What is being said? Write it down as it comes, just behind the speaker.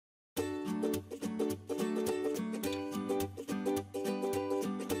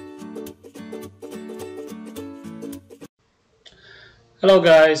Hello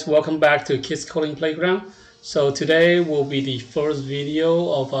guys, welcome back to Kids Coding Playground. So today will be the first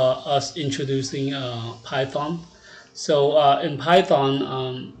video of us introducing Python. So in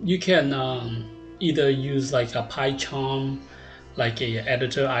Python, you can either use like a PyCharm, like a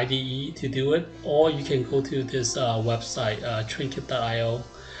editor IDE to do it, or you can go to this website, Trinket.io.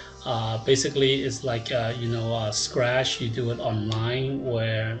 Basically, it's like Scratch. You do it online,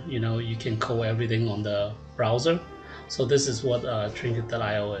 where you can code everything on the browser. So this is what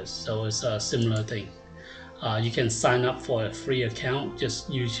Trinket.io is. So it's a similar thing. You can sign up for a free account. Just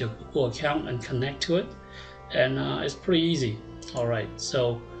use your Google account and connect to it, and it's pretty easy. All right.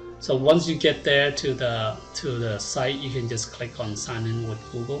 So once you get there to the site, you can just click on sign in with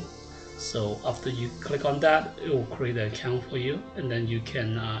Google. So after you click on that, it will create an account for you, and then you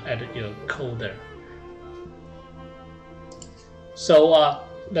can edit your code there. So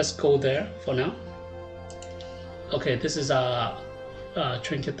let's go there for now. Okay, this is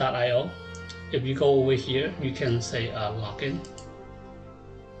Trinket.io. If you go over here, you can say login,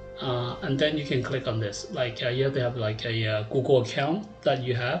 and then you can click on this. Like you have to have like a Google account that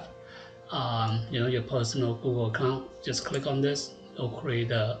you have, your personal Google account. Just click on this. It'll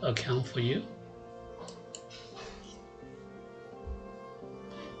create an account for you.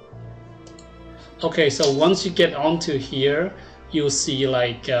 Okay, so once you get onto here, you'll see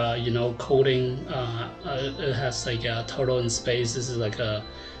like coding. It has like a turtle in space. This is like a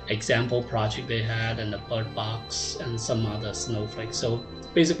example project they had, and a bird box and some other snowflakes. So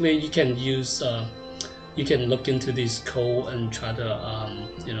basically, you can use you can look into this code and try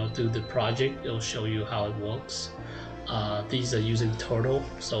to do the project. It'll show you how it works. These are using Turtle.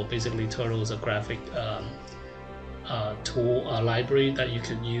 So basically, Turtle is a graphic tool library that you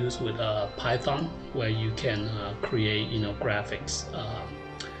can use with Python, where you can create graphics,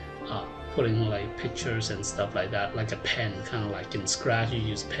 putting like pictures and stuff like that, like a pen, kind of like in Scratch you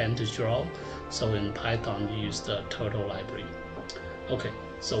use pen to draw. So in Python you use the Turtle library. Okay,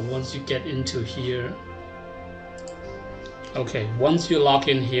 so once you get into here, once you log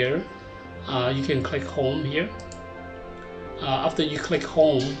in here, you can click home here. After you click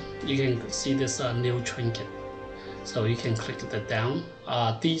home, you can see this new Trinket. So you can click that down.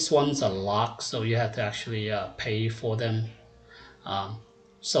 These ones are locked, so you have to actually pay for them.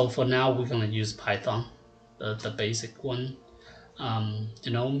 So for now, we're gonna use Python, the basic one.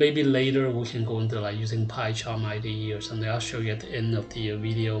 Maybe later we can go into like using PyCharm IDE or something. I'll show you at the end of the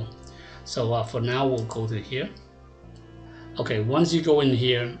video. So for now, we'll go to here. Okay, once you go in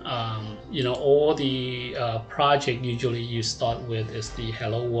here, all the project usually you start with is the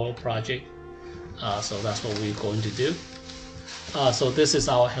Hello World project. So that's what we're going to do. So this is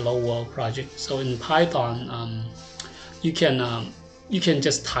our Hello World project. So in Python, you can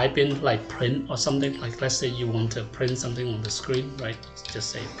just type in like print or something. Like let's say you want to print something on the screen, right? Just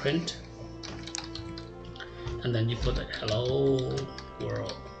say print, and then you put a Hello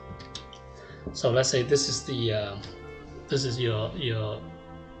World. So let's say this is the this is your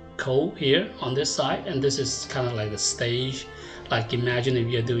code here on this side, and this is kind of like the stage. Like imagine if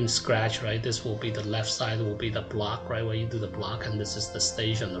you're doing Scratch, right? This will be the left side, will be the block, right, where you do the block, and this is the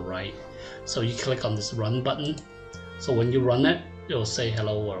stage on the right. So you click on this run button. So when you run it, it will say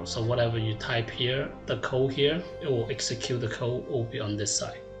hello world. So whatever you type here, the code here, it will execute the code, will be on this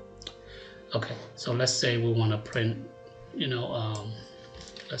side. Okay, so let's say we want to print,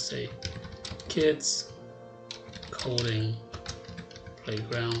 let's say kids coding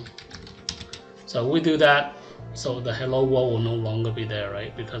playground. So we do that. So the hello world will no longer be there,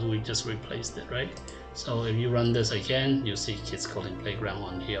 right? Because we just replaced it, right? So if you run this again, you see Kids Coding Playground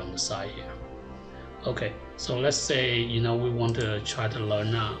on here on the side here. Okay, so let's say we want to try to learn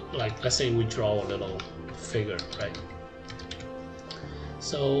now. Like let's say we draw a little figure, right?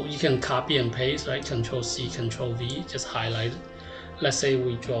 So you can copy and paste, right? Control C, Control V, just highlight it. Let's say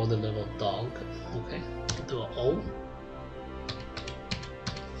we draw the little dog. Okay, do an O.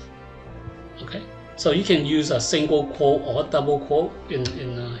 Okay. So you can use a single quote or double quote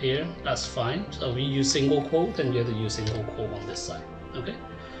in here, that's fine. So if you use single quote, then you have to use single quote on this side, okay?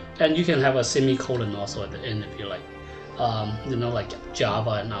 And you can have a semicolon also at the end if you like. Like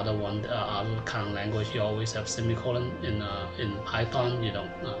Java and other kind of language, you always have semicolon. In Python, you don't,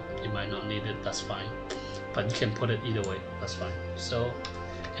 you might not need it, that's fine. But you can put it either way, that's fine. So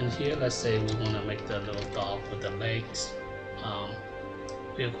in here, let's say we want to make the little dog with the legs.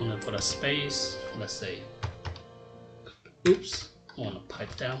 We're going to put a space, let's say, oops, I want to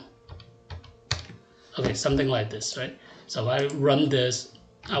pipe down. Okay, something like this, right? So if I run this,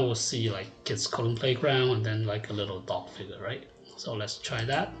 I will see like Kids Coding Playground and then like a little dog figure, right? So let's try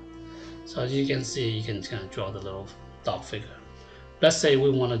that. So as you can see, you can kind of draw the little dog figure. let's say we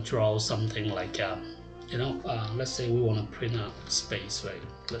want to draw something like let's say we want to print a space, right?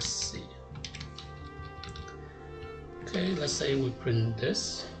 Let's see. Okay, let's say we print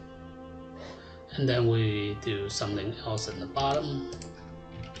this, and then we do something else in the bottom,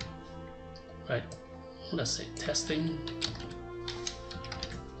 right? Let's say testing,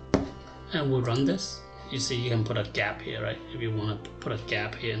 and we run this. You see, you can put a gap here, right? If you want to put a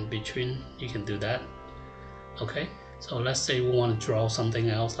gap here in between, you can do that. Okay, so let's say we want to draw something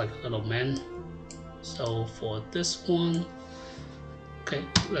else like a little man. So for this one, okay,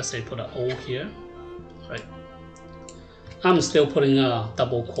 let's say put an O here, right? I'm still putting a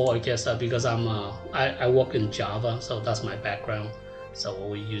double quote, I guess, because I work in Java, so that's my background. So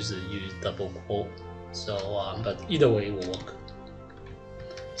we usually use double quote. So, but either way it will work.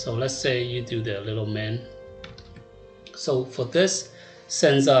 So let's say you do the little man. So for this,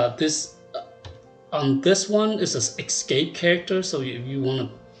 since this on this one is an escape character, so if you want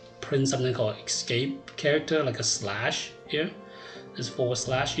to print something called escape character, like a slash here, this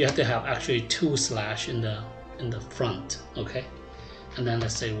 /, you have to have actually 2 slash in the front, okay? And then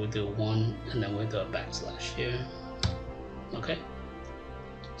let's say we do 1, and then we do a backslash here, okay?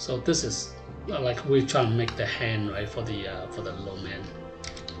 So this is like we're trying to make the hand, right, for the little man.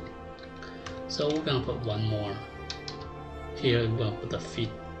 So we're gonna put 1 more here. We're gonna put the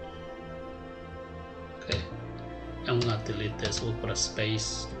feet, okay? And we're gonna delete this. We'll put a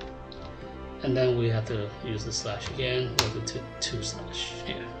space, and then we have to use the slash again. We'll do 2 slash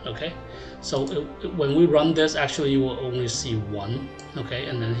here, okay? So when we run this, actually you will only see 1, okay?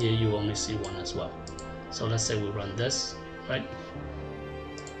 And then here you will only see 1 as well. So let's say we run this, right?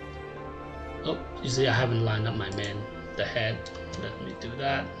 Oh, you see I haven't lined up my man, the head. Let me do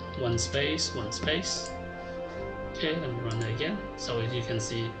that. 1 space, 1 space. Okay, let me run it again. So you can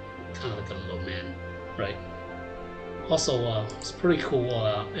see kind of like a little man, right? Also, it's pretty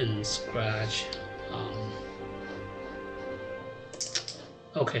cool in Scratch.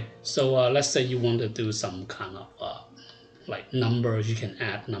 Okay, so let's say you want to do some kind of like numbers. You can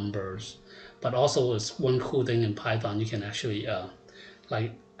add numbers, but also it's one cool thing in Python. You can actually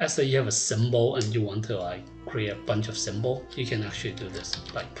like, let's say you have a symbol and you want to like create a bunch of symbol. You can actually do this,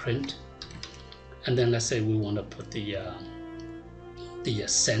 like print, and then let's say we want to put the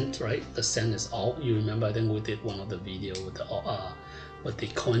cent, right? The cent is alt. You remember, I think we did one of the video with the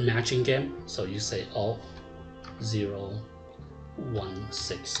coin matching game. So you say alt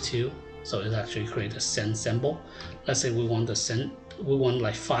 0162. So it actually create a cent symbol. Let's say we want the cent. We want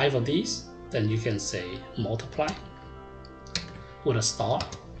like 5 of these. Then you can say multiply with a star,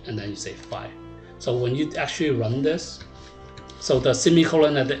 and then you say 5. So when you actually run this, so the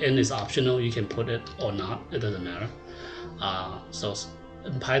semicolon at the end is optional. You can put it or not. It doesn't matter. So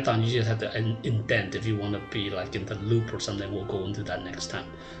in Python, you just have to indent if you want to be like in the loop or something. We'll go into that next time.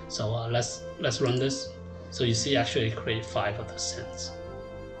 So let's run this. So you see, actually create 5 of the cents.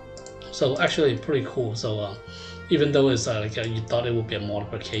 So actually pretty cool. So even though it's like you thought it would be a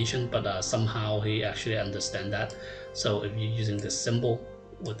multiplication, but somehow he actually understand that. So if you're using this symbol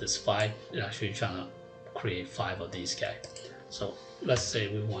with this 5, it's actually trying to create 5 of these guys. So let's say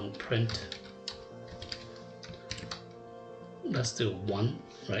we want print. Let's do 1,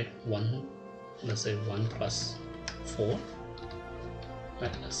 right? 1. Let's say 1 plus 4.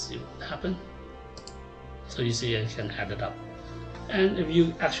 Right. Let's see what happens. So you see, you can add it up. And if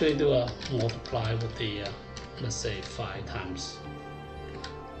you actually do a multiply with the, let's say 5 times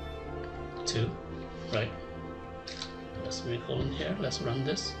 2, right? Let's make colon here. Let's run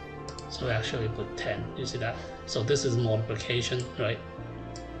this. So we actually put 10. You see that? So this is multiplication, right?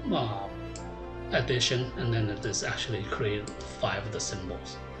 Addition, and then this actually create 5 of the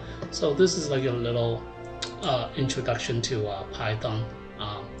symbols. So this is like a little introduction to Python.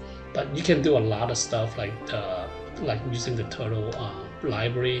 But you can do a lot of stuff like using the Turtle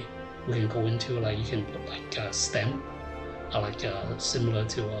library. We can go into, like, you can put like stamp, similar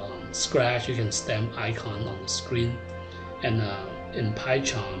to Scratch. You can stamp icon on the screen, and in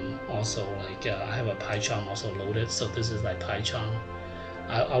PyCharm also, like I have a PyCharm also loaded. So this is like PyCharm.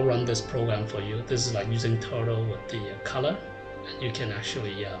 I'll run this program for you. This is like using Turtle with the color, and you can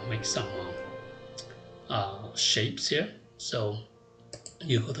actually make some shapes here. So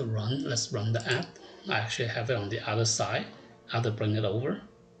you go to run. Let's run the app. I actually have it on the other side. I have to bring it over.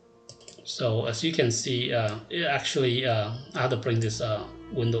 So as you can see, it actually I have to bring this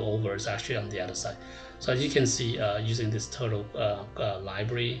window over. It's actually on the other side. So as you can see, using this Turtle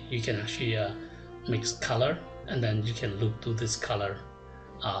library, you can actually mix color, and then you can loop through this color,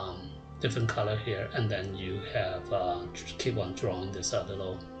 different color here, and then you have keep on drawing this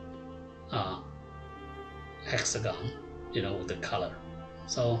little hexagon. you know, with the color.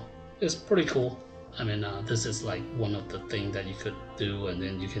 So it's pretty cool. I mean, this is like one of the things that you could do, and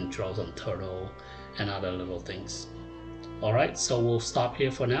then you can draw some turtle and other little things. All right, so we'll stop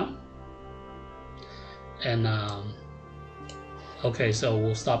here for now. And okay, so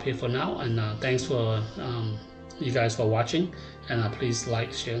we'll stop here for now. And thanks for you guys for watching. And please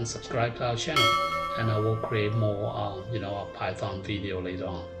like, share, and subscribe to our channel. And I will create more, you know, a Python video later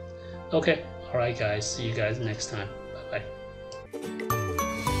on. Okay, all right, guys. See you guys next time. Bye bye.